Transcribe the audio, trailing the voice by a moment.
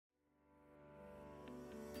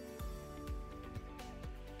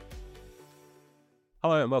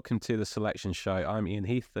Hello and welcome to the Selection Show. I'm Ian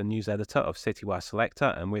Heath, the news editor of Citywire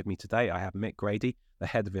Selector, and with me today I have Mick Grady, the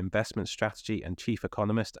head of investment strategy and chief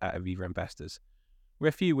economist at Aviva Investors. We're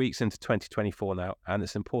a few weeks into 2024 now, and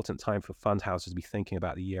it's an important time for fund houses to be thinking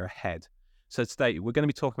about the year ahead. So today we're going to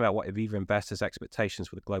be talking about what Aviva Investors' expectations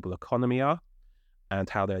for the global economy are and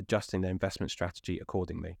how they're adjusting their investment strategy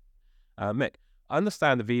accordingly. Mick, I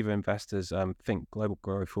understand Aviva Investors think global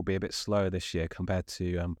growth will be a bit slower this year compared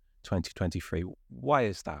to 2023. Why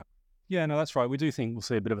is that? Yeah, no, that's right. We do think we'll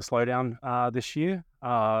see a bit of a slowdown this year.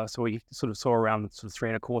 So we sort of saw around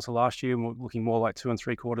 3.25% last year, and we're looking more like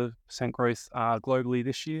 2.75% growth globally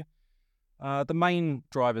this year. The main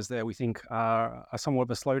drivers there, we think, are somewhat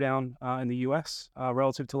of a slowdown in the US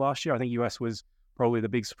relative to last year. I think US was probably the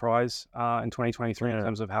big surprise in 2023 in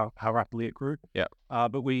terms of how rapidly it grew. Yeah.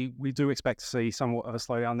 But we do expect to see somewhat of a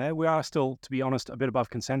slowdown there. We are still, to be honest, a bit above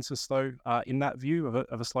consensus, though, in that view of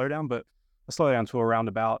a slowdown, but a slowdown to around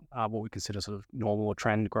about what we consider sort of normal or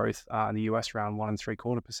trend growth in the US, around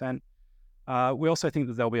 1.75%. We also think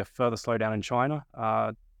that there'll be a further slowdown in China.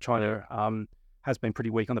 China has been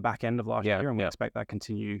pretty weak on the back end of last year, and we expect that to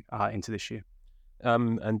continue into this year.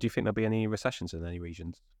 And do you think there'll be any recessions in any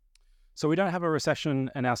regions? So we don't have a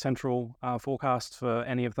recession in our central forecast for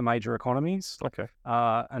any of the major economies. Okay.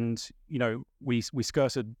 And, you know, we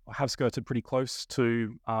have skirted pretty close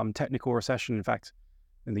to technical recession. In fact,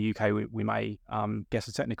 in the UK, we may guess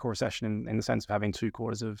a technical recession in the sense of having 2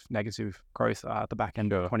 quarters of negative growth at the back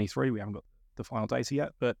end of 23. We haven't got the final data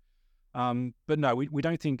yet. But no, we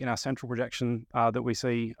don't think in our central projection that we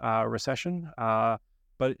see a recession,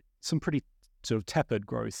 but some pretty sort of tepid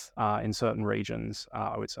growth in certain regions,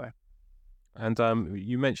 I would say. And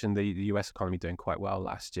you mentioned the US economy doing quite well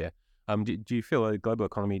last year. Do you feel the global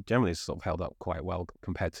economy generally has sort of held up quite well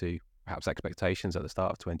compared to perhaps expectations at the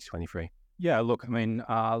start of 2023? Yeah, look, I mean,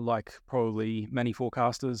 like probably many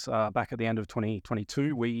forecasters back at the end of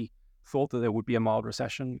 2022, we thought that there would be a mild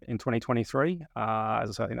recession in 2023. As I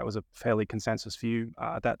say, I think that was a fairly consensus view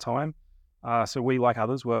at that time. So we, like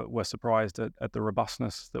others, were surprised at the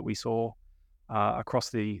robustness that we saw across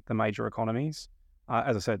the major economies.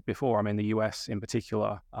 As I said before, I mean, the US in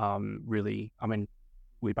particular, really, I mean,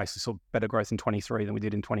 we basically saw better growth in 23 than we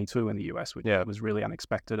did in 22 in the US, which was really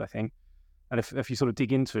unexpected, I think. And if you sort of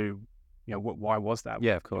dig into, you know, why was that?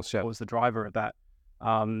 Yeah, of course. What was the driver of that?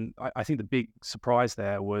 I think the big surprise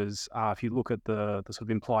there was if you look at the sort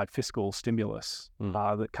of implied fiscal stimulus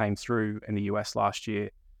that came through in the US last year,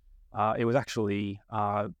 it was actually,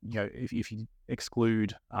 you know, if you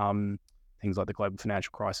exclude things like the global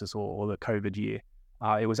financial crisis or the COVID year,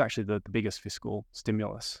 it was actually the biggest fiscal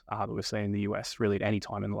stimulus that we've seen in the US really at any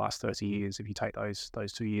time in the last 30 years, if you take those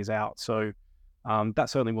 2 years out. So that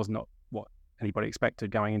certainly was not what anybody expected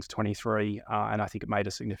going into 23, and I think it made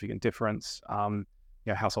a significant difference. You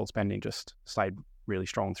know, household spending just stayed really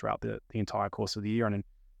strong throughout the entire course of the year. And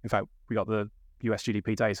in fact, we got the US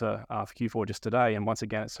GDP data for Q4 just today, and once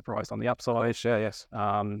again, it's surprised on the upside. Yes.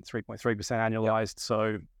 3.3% annualized.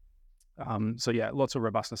 So yeah, lots of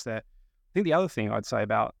robustness there. I think the other thing I'd say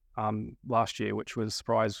about last year, which was a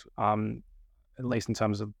surprise, at least in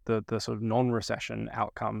terms of the sort of non-recession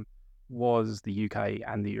outcome, was the UK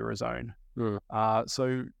and the Eurozone.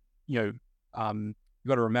 So, you know, you've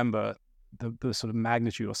got to remember the sort of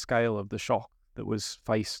magnitude or scale of the shock that was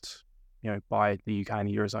faced, you know, by the UK and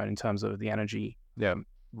the Eurozone in terms of the energy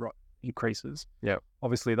increases. Yeah.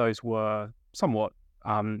 Obviously, those were somewhat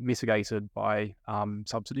mitigated by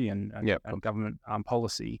subsidy and government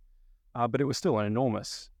policy. But it was still an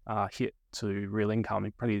enormous hit to real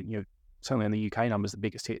income. Certainly in the UK numbers, the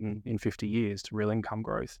biggest hit in 50 years to real income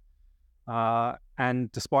growth.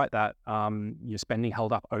 And despite that, your spending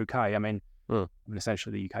held up okay. I mean,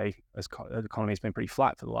 essentially the UK economy has been pretty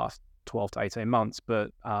flat for the last 12 to 18 months,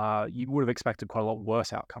 but you would have expected quite a lot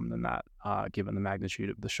worse outcome than that, given the magnitude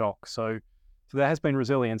of the shock. So there has been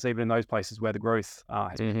resilience even in those places where the growth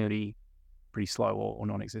has been pretty slow or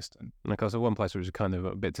non-existent. And of course, one place which was kind of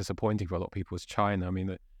a bit disappointing for a lot of people was China. I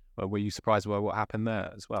mean, were you surprised by what happened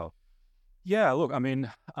there as well? Yeah, look, I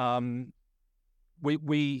mean,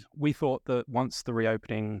 we thought that once the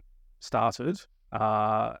reopening started,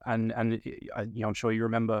 and you know, I'm sure you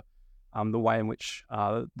remember the way in which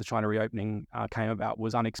the China reopening came about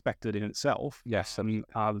was unexpected in itself. Yes,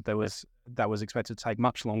 that was expected to take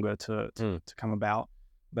much longer to come about.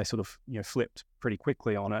 They sort of, you know, flipped pretty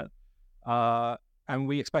quickly on it. And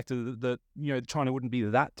we expected that, you know, China wouldn't be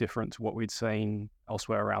that different to what we'd seen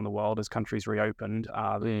elsewhere around the world as countries reopened.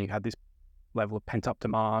 You had this level of pent-up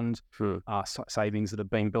demand, savings that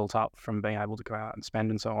have been built up from being able to go out and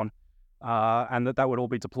spend and so on, and that would all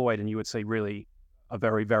be deployed, and you would see really a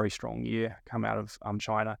very, very strong year come out of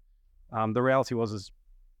China. The reality was,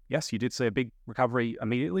 yes, you did see a big recovery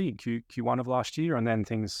immediately in Q1 of last year, and then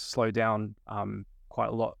things slowed down quite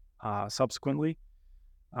a lot subsequently.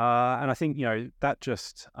 And I think, that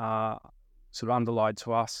just sort of underlined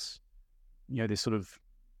to us, this sort of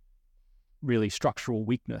really structural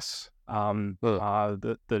weakness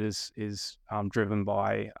that is driven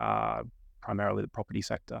by primarily the property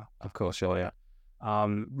sector. Of course, sure, yeah.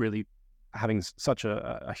 Really having such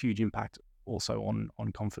a huge impact also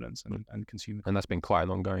on confidence and consumer. And that's been quite an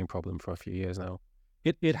ongoing problem for a few years now.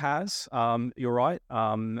 It has. You're right.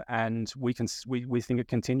 And we think it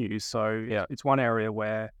continues. So Yeah. it's one area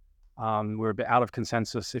where we're a bit out of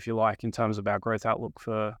consensus, if you like, in terms of our growth outlook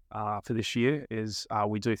for this year. Is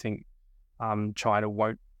we do think China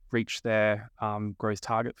won't reach their growth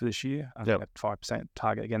target for this year. I think that 5%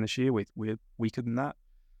 target again this year. We're weaker than that,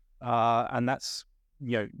 and that's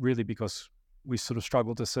really because we sort of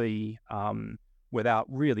struggle to see without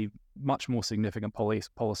really much more significant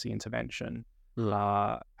policy intervention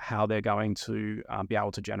how they're going to be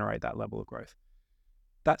able to generate that level of growth.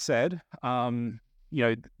 That said, things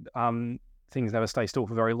never stay still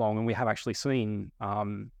for very long, and we have actually seen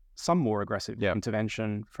some more aggressive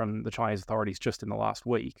intervention from the Chinese authorities just in the last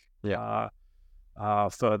week.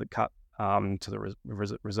 Further cut to the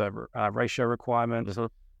reserve ratio requirement,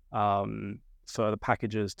 further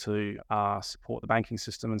packages to support the banking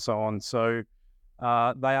system, and so on. So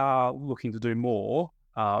they are looking to do more,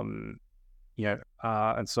 and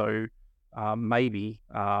so maybe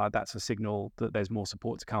that's a signal that there's more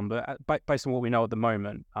support to come. But based on what we know at the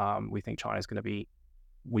moment, we think China is going to be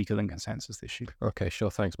weaker than consensus this year. Okay,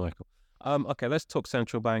 sure. Thanks, Michael. Okay, let's talk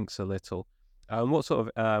central banks a little. What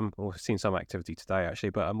sort of, we've seen some activity today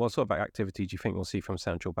actually, but what sort of activity do you think we'll see from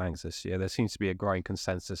central banks this year? There seems to be a growing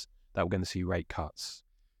consensus that we're going to see rate cuts.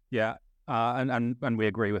 Yeah, and we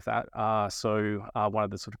agree with that. So one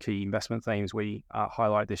of the sort of key investment themes we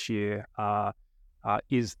highlight this year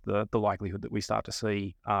is the likelihood that we start to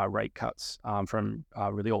see rate cuts from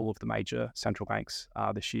really all of the major central banks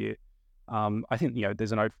this year. I think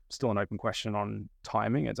there's still an open question on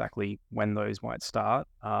timing, exactly when those might start.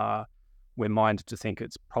 We're minded to think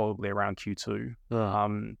it's probably around Q2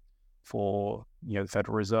 for the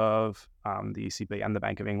Federal Reserve, the ECB, and the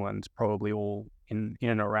Bank of England, probably all in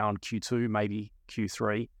and around Q2, maybe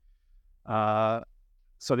Q3.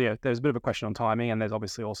 So there's a bit of a question on timing, and there's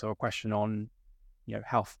obviously also a question on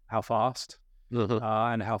how fast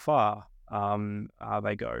and how far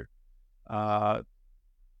they go.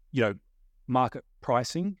 Market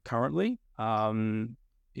pricing currently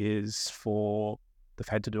is for the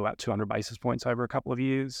Fed to do about 200 basis points over a couple of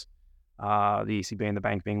years. The ECB and the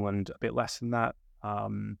Bank of England a bit less than that.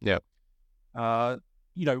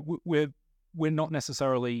 We're not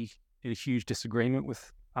necessarily in a huge disagreement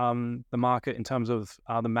with the market in terms of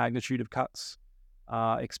the magnitude of cuts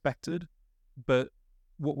expected, but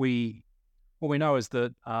what we know is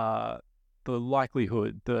that the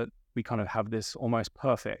likelihood that we kind of have this almost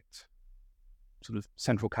perfect sort of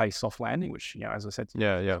central case soft landing, which as I said,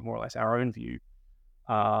 is more or less our own view,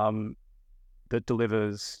 that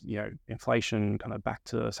delivers inflation kind of back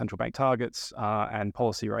to central bank targets and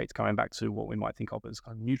policy rates coming back to what we might think of as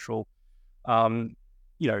kind of neutral.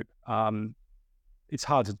 It's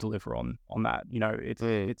hard to deliver on that.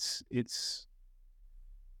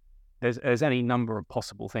 There's any number of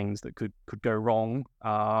possible things that could go wrong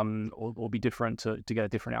or be different to get a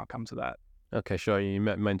different outcome to that. Okay, sure. You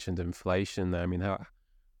mentioned inflation there. I mean, how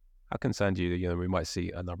concerned are you we might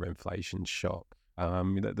see another inflation shock?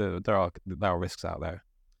 There are risks out there.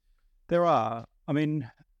 There are. I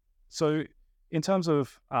mean, so in terms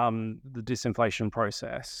of the disinflation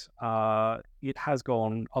process, it has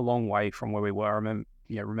gone a long way from where we were.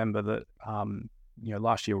 Remember that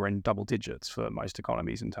last year we're in double digits for most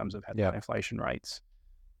economies in terms of headline inflation rates,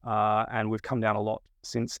 and we've come down a lot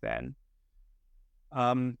since then.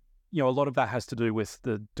 A lot of that has to do with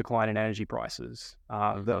the decline in energy prices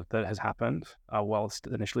that has happened.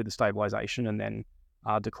 Initially the stabilization and then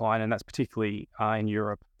decline, and that's particularly in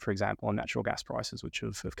Europe, for example, on natural gas prices, which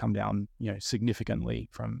have come down significantly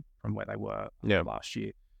from where they were last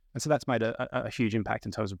year. And so that's made a huge impact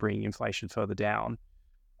in terms of bringing inflation further down.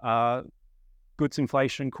 Goods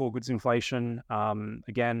inflation, core goods inflation,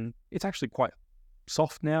 again, it's actually quite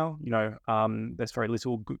soft now. There's very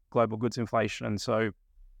little global goods inflation, and so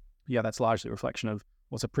that's largely a reflection of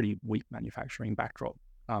what's a pretty weak manufacturing backdrop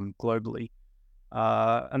globally.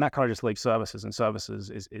 And that kind of just leaves services, and services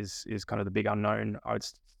is kind of the big unknown, I would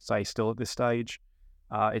say, still at this stage.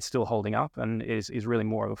 It's still holding up and is really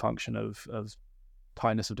more of a function of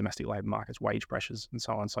tightness of domestic labour markets, wage pressures, and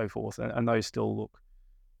so on and so forth. And those still look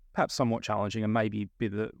perhaps somewhat challenging, and maybe be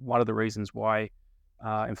one of the reasons why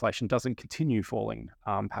inflation doesn't continue falling,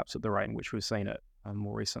 perhaps at the rate in which we've seen it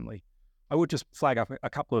more recently. I would just flag up a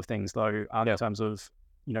couple of things, though, in terms of,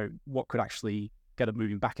 what could actually get it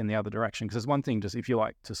moving back in the other direction. Because there's one thing, just if you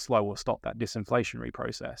like, to slow or stop that disinflationary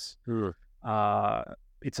process.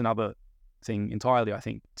 It's another thing entirely, I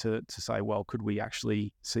think, to say, well, could we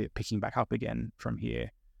actually see it picking back up again from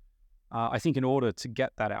here? I think in order to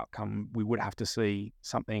get that outcome, we would have to see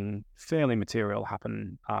something fairly material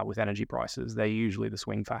happen with energy prices. They're usually the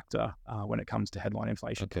swing factor when it comes to headline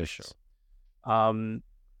inflation. Okay, sure.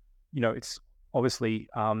 It's obviously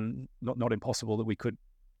not impossible that we could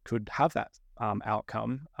have that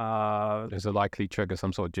outcome. There's a likely trigger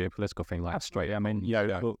some sort of geopolitical thing like straight. I mean,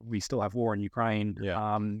 we still have war in Ukraine.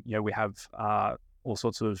 We have all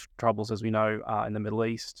sorts of troubles, as we know, in the Middle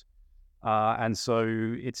East. And so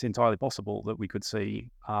it's entirely possible that we could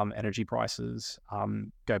see energy prices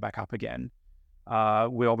go back up again.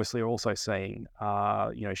 We obviously are also seeing,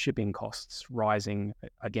 shipping costs rising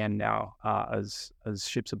again now as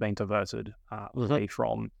ships are being diverted away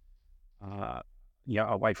from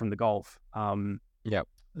the Gulf.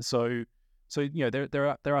 So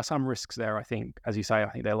there are some risks there. I think, as you say, I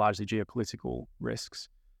think they're largely geopolitical risks.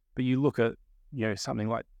 But you look at something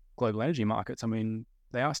like global energy markets. I mean,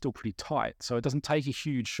 they are still pretty tight, so it doesn't take a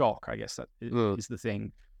huge shock. I guess that is the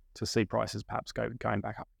thing, to see prices perhaps going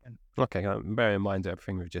back up again. Okay, bear in mind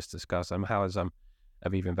everything we've just discussed. How is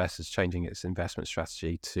Aviva Investors changing its investment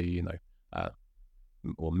strategy to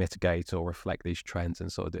or mitigate or reflect these trends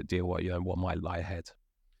and sort of deal what might lie ahead?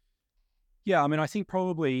 Yeah, I mean, I think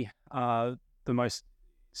probably the most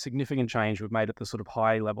significant change we've made at the sort of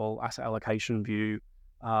high level asset allocation view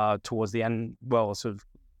towards the end, sort of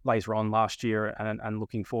later on last year and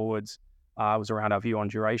looking forwards, was around our view on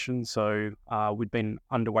duration. So we'd been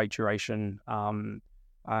underweight duration,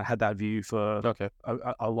 had that view for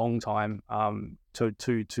a long time, 2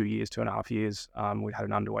 years, 2.5 years. We had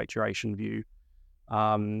an underweight duration view.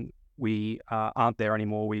 We aren't there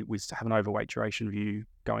anymore. We have an overweight duration view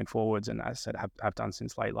going forwards, and as I said, have done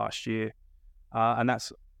since late last year. And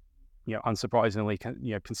that's unsurprisingly,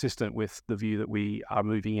 consistent with the view that we are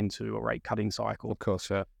moving into a rate cutting cycle. Of course,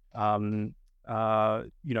 yeah.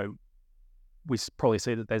 We probably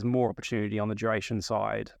see that there's more opportunity on the duration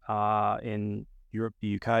side in Europe,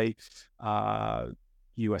 the UK.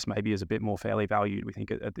 US maybe is a bit more fairly valued, we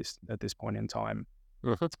think, at this point in time.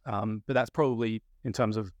 But that's probably, in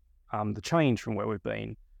terms of the change from where we've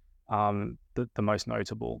been, the most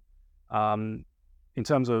notable. In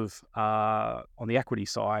terms of on the equity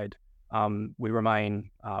side, we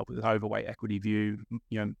remain with an overweight equity view,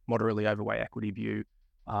 moderately overweight equity view,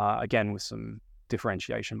 again with some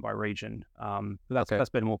differentiation by region. But that's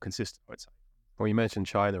been more consistent, I would say. Well, you mentioned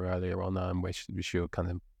China earlier on, which you're kind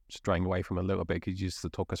of straying away from a little bit. Could you just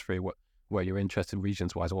talk us through where you're interested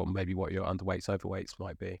regions wise, or maybe what your underweights, overweights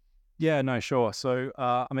might be? Yeah, no, sure. So,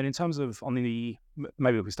 I mean, in terms of maybe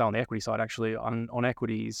we can start on the equity side, actually, on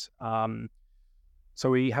equities. So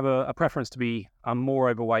we have a preference to be more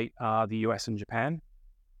overweight the US and Japan.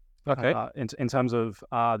 Okay. In terms of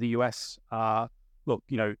the US, look,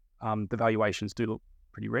 the valuations do look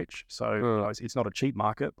pretty rich. So it's not a cheap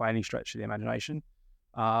market by any stretch of the imagination.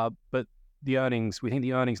 But the earnings, we think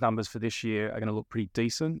the earnings numbers for this year are going to look pretty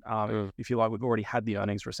decent. If you like, we've already had the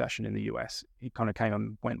earnings recession in the US. It kind of came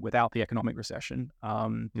and went without the economic recession.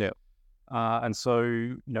 And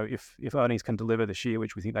so, if earnings can deliver this year,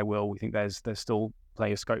 which we think they will, we think there's still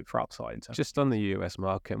plenty of scope for upside. In terms just on the US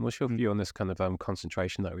market, what's your view on this kind of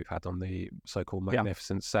concentration that we've had on the so-called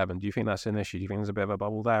Magnificent Seven? Do you think that's an issue? Do you think there's a bit of a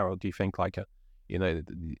bubble there, or do you think that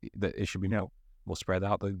it should be more spread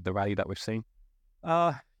out, the rally that we've seen?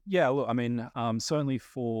 Yeah, look, I mean, certainly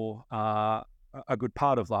for a good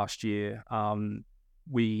part of last year,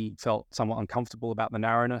 we felt somewhat uncomfortable about the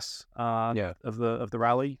narrowness of the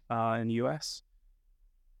rally in the US.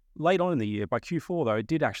 Late on in the year, by Q4 though, it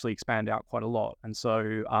did actually expand out quite a lot, and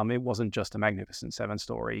so it wasn't just a Magnificent Seven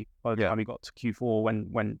story. By the time we got to Q4,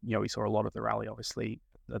 when we saw a lot of the rally, obviously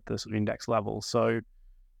at the sort of index level. So,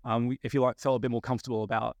 if you like, felt a bit more comfortable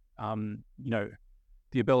about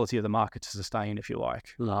the ability of the market to sustain, if you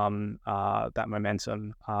like, that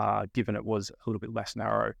momentum, given it was a little bit less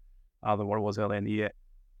narrow than what it was earlier in the year.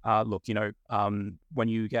 Look, when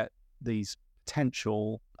you get these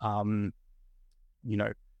potential,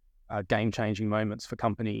 game-changing moments for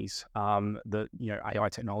companies that AI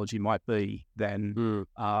technology might be, then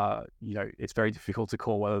it's very difficult to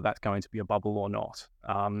call whether that's going to be a bubble or not.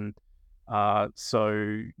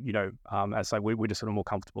 So, as I say, we're just sort of more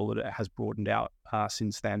comfortable that it has broadened out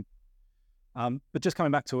since then. But just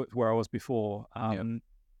coming back to where I was before, I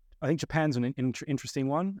think Japan's an interesting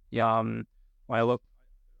one. When I look,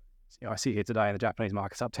 I see here today, and the Japanese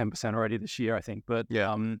market's up 10% already this year, I think. But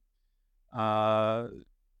we've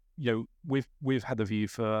had the view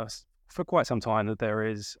for quite some time that there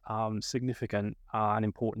is significant and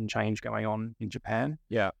important change going on in Japan.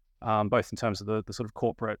 Both in terms of the sort of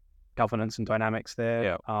corporate governance and dynamics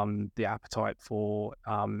there, the appetite for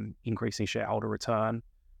increasing shareholder return,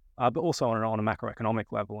 but also on a macroeconomic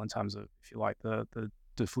level in terms of, if you like, the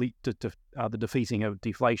defeating of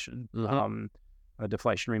deflation, a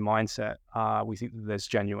deflationary mindset. We think that there's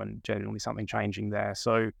genuinely something changing there.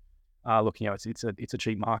 So, it's a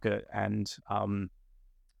cheap market, and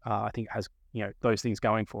I think it has those things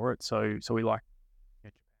going for it. So we like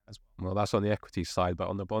Japan as well. Well, that's on the equity side, but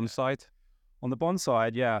on the bond side. On the bond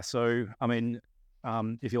side, yeah. So, I mean,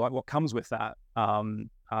 if you like, what comes with that,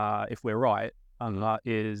 if we're right,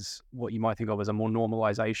 is what you might think of as a more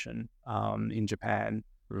normalization in Japan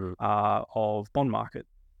of bond market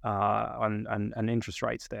and interest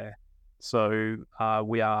rates there. So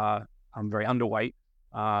we are very underweight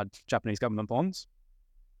Japanese government bonds.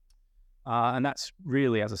 And that's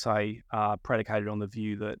really, as I say, predicated on the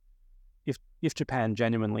view that if Japan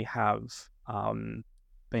genuinely have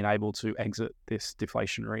been able to exit this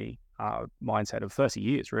deflationary mindset of 30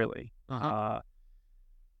 years, really,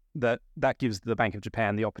 that gives the Bank of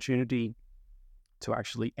Japan the opportunity to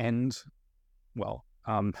actually end,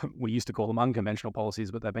 we used to call them unconventional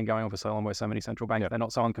policies, but they've been going on for so long, where so many central banks, they're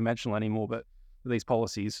not so unconventional anymore, but these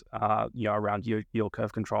policies around yield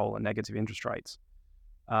curve control and negative interest rates.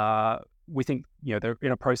 We think they're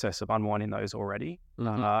in a process of unwinding those already.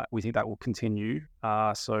 We think that will continue.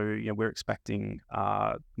 So we're expecting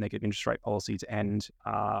negative interest rate policy to end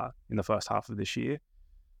in the first half of this year.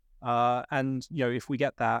 And if we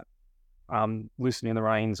get that loosening the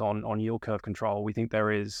reins on yield curve control, we think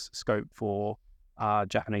there is scope for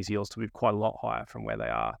Japanese yields to move quite a lot higher from where they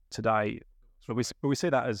are today. So we see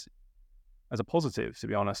that as a positive, to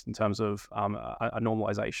be honest, in terms of a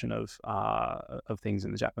normalization of things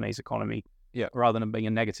in the Japanese economy, rather than being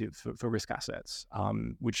a negative for risk assets,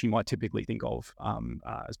 which you might typically think of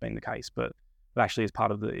as being the case, but actually is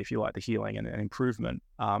part of the, if you like, the healing and improvement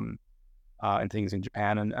in things in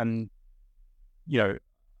Japan, and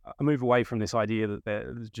a move away from this idea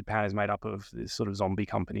that Japan is made up of this sort of zombie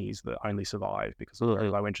companies that only survive because of very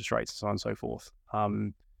low interest rates and so on and so forth.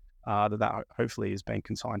 That hopefully is being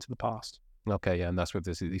consigned to the past. Okay, yeah, and that's with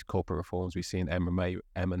these corporate reforms we see in M&A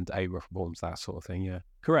reforms, that sort of thing, yeah.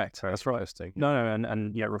 Correct. That's right. Interesting. No,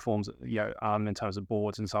 and reforms, in terms of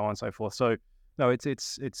boards and so on and so forth. So, no, it's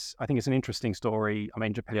I think it's an interesting story. I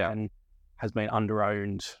mean, Japan has been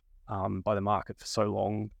underowned by the market for so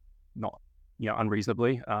long, not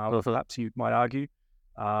unreasonably, perhaps you might argue,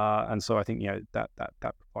 and so I think that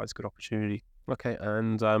provides good opportunity. Okay,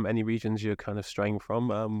 and any regions you're kind of straying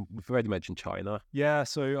from? We've already mentioned China. Yeah,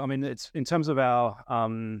 so I mean, it's in terms of our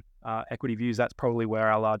equity views, that's probably where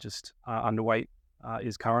our largest underweight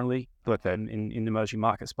is currently in the emerging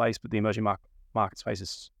market space. But the emerging market space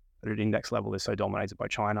is at an index level is so dominated by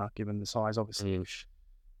China, given the size, obviously.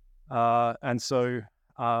 And so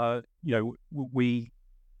we,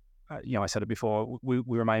 I said it before, we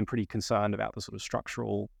remain pretty concerned about the sort of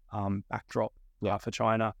structural backdrop for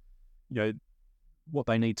China. What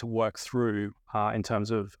they need to work through in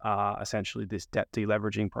terms of essentially this debt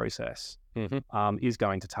deleveraging process is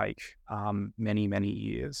going to take many, many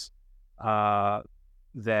years.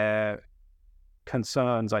 Their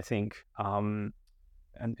concerns, I think, and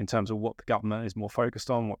in terms of what the government is more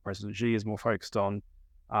focused on, what President Xi is more focused on,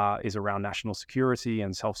 is around national security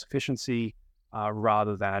and self-sufficiency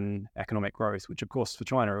rather than economic growth, which, of course, for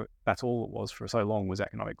China, that's all it was for so long, was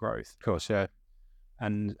economic growth. Of course, yeah.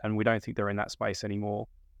 And we don't think they're in that space anymore.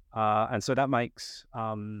 And so that makes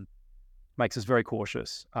us very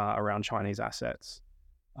cautious around Chinese assets.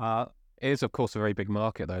 It is, of course, a very big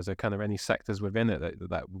market, though. Is there kind of any sectors within it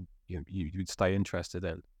that you'd stay interested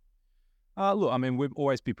in? Look, I mean, we'd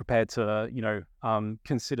always be prepared to,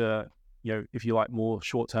 consider, if you like, more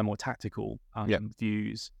short-term or tactical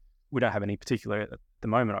views. We don't have any particular at the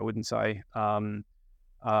moment, I wouldn't say.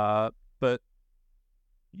 But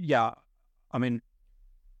yeah, I mean,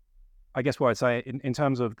 I guess what I'd say in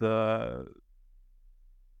terms of the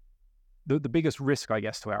biggest risk, I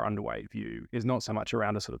guess, to our underweight view is not so much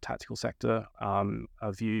around a sort of tactical sector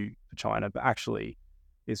a view for China, but actually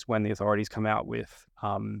it's when the authorities come out with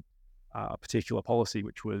a particular policy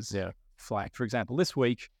which was flagged, for example, this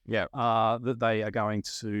week, that they are going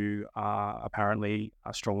to apparently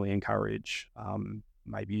strongly encourage,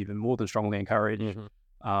 maybe even more than strongly encourage,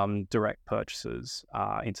 direct purchases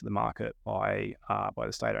into the market by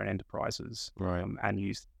the state-owned enterprises, and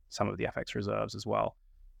use some of the FX reserves as well.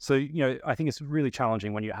 So, I think it's really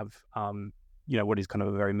challenging when you have, what is kind of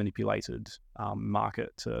a very manipulated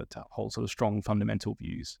market to hold sort of strong fundamental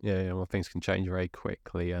views. Yeah, well, things can change very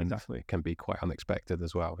quickly and Exactly. can be quite unexpected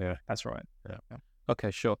as well. Yeah, that's right. Yeah.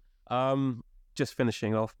 Okay, sure. Just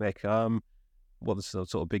finishing off, Mick, what are the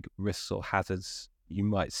sort of big risks or hazards you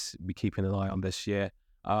might be keeping an eye on this year?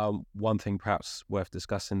 One thing perhaps worth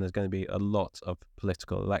discussing, there's going to be a lot of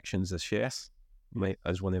political elections this year. I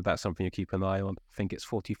was wondering if that's something you keep an eye on. I think it's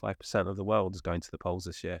 45% of the world is going to the polls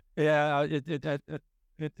this year. Yeah,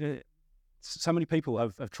 so many people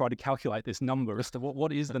have tried to calculate this number as to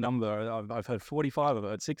what is the number. I've heard 45, I've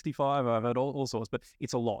heard 65, I've heard all sorts, but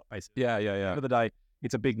it's a lot, basically. Yeah. At the end of the day,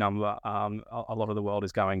 it's a big number. A lot of the world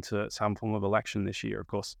is going to some form of election this year. Of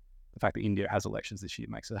course, the fact that India has elections this year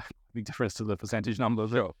makes a big difference to the percentage number.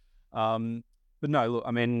 Sure. But no, look,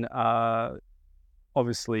 I mean,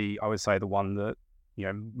 obviously, I would say the one that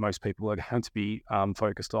most people are going to be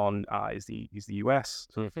focused on is the US.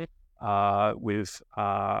 We've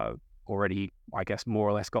already, I guess, more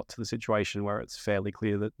or less got to the situation where it's fairly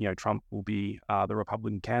clear that Trump will be the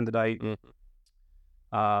Republican candidate,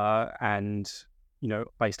 and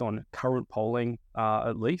based on current polling,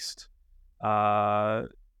 at least, current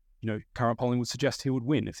polling would suggest he would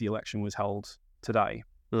win if the election was held today.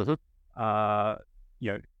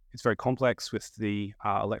 It's very complex with the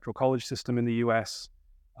electoral college system in the US.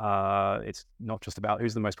 It's not just about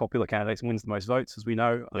who's the most popular candidate and wins the most votes, as we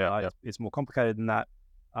know. It's more complicated than that.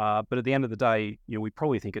 But at the end of the day, we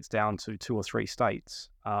probably think it's down to 2 or 3 states: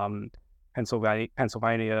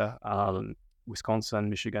 Pennsylvania, Wisconsin,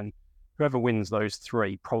 Michigan. Whoever wins those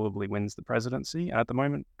 3 probably wins the presidency. And at the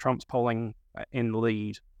moment, Trump's polling in the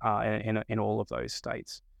lead in all of those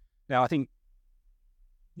states. Now, I think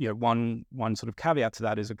one sort of caveat to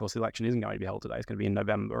that is, of course, the election isn't going to be held today. It's going to be in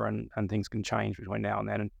November, and things can change between now and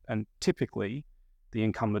then. And typically, the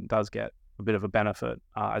incumbent does get a bit of a benefit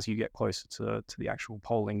as you get closer to the actual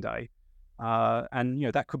polling day.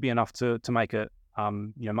 And that could be enough to make it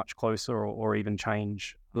much closer, or even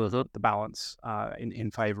change the balance in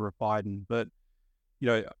favor of Biden. But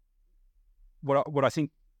what I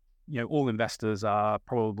think all investors are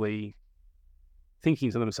probably thinking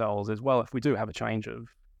to themselves is, well, if we do have a change of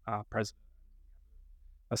president,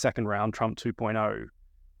 a second round, Trump 2.0,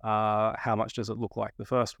 how much does it look like the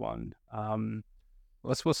first one? Well,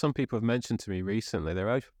 that's what some people have mentioned to me recently.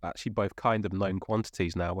 They're actually both kind of known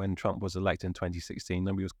quantities now. When Trump was elected in 2016,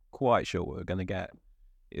 nobody was quite sure what we were going to get.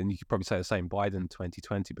 And you could probably say the same Biden in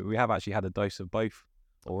 2020, but we have actually had a dose of both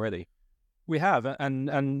already. We have,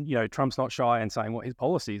 and Trump's not shy in saying what his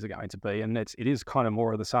policies are going to be, and it is kind of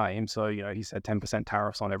more of the same. So he said 10%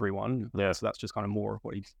 tariffs on everyone. So that's just kind of more of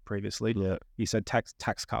what he did previously. He said tax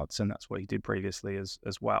cuts, and that's what he did previously as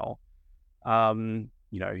well.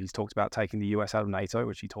 He's talked about taking the US out of NATO,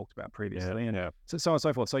 which he talked about previously, and so on and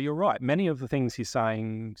so forth. So you're right. Many of the things he's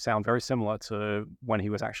saying sound very similar to when he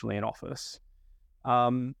was actually in office.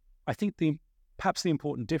 I think perhaps the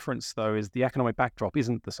important difference, though, is the economic backdrop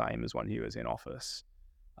isn't the same as when he was in office.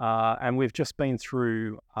 And we've just been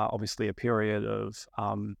through, obviously, a period of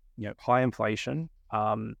high inflation.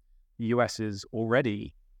 The US is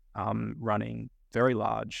already running very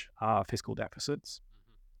large fiscal deficits,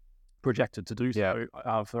 projected to do so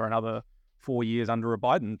for another 4 years under a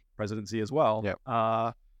Biden presidency as well.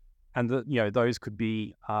 And those could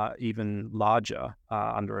be even larger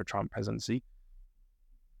under a Trump presidency.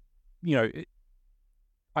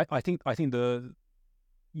 I think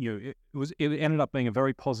it ended up being a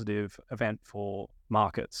very positive event for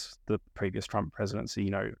markets. The previous Trump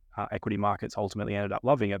presidency, equity markets ultimately ended up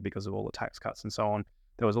loving it because of all the tax cuts and so on.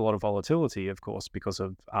 There was a lot of volatility, of course, because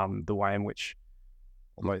of the way in which,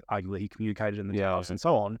 arguably, he communicated in the tariffs and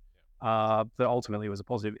so on. But ultimately, it was a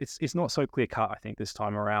positive. It's not so clear cut, I think, this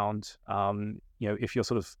time around. If you're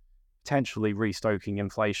sort of potentially restoking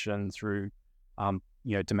inflation through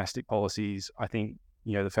domestic policies, I think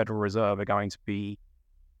the Federal Reserve are going to be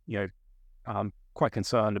quite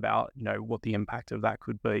concerned about what the impact of that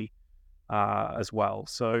could be as well.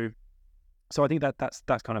 So I think that's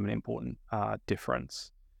kind of an important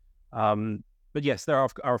difference. But yes, there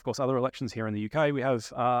are of course other elections here in the UK. We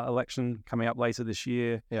have election coming up later this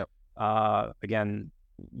year. Again,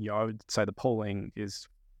 I would say the polling is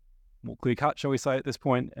more clear cut, shall we say, at this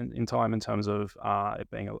point in time, in terms of it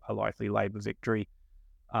being a likely Labour victory.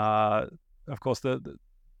 Of course, the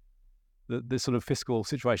the sort of fiscal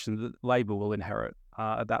situation that Labor will inherit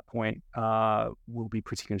at that point will be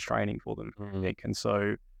pretty constraining for them, Nick. And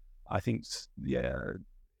so I think,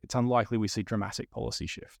 it's unlikely we see dramatic policy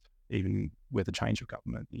shift, even with a change of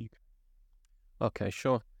government. Okay,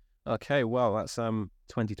 sure. Okay, well, that's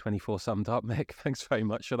 2024 summed up, Mick. Thanks very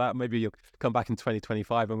much for that. Maybe you'll come back in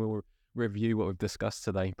 2025 and we'll review what we've discussed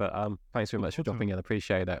today. But thanks very much for dropping in.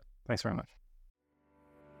 Appreciate it. Thanks very much.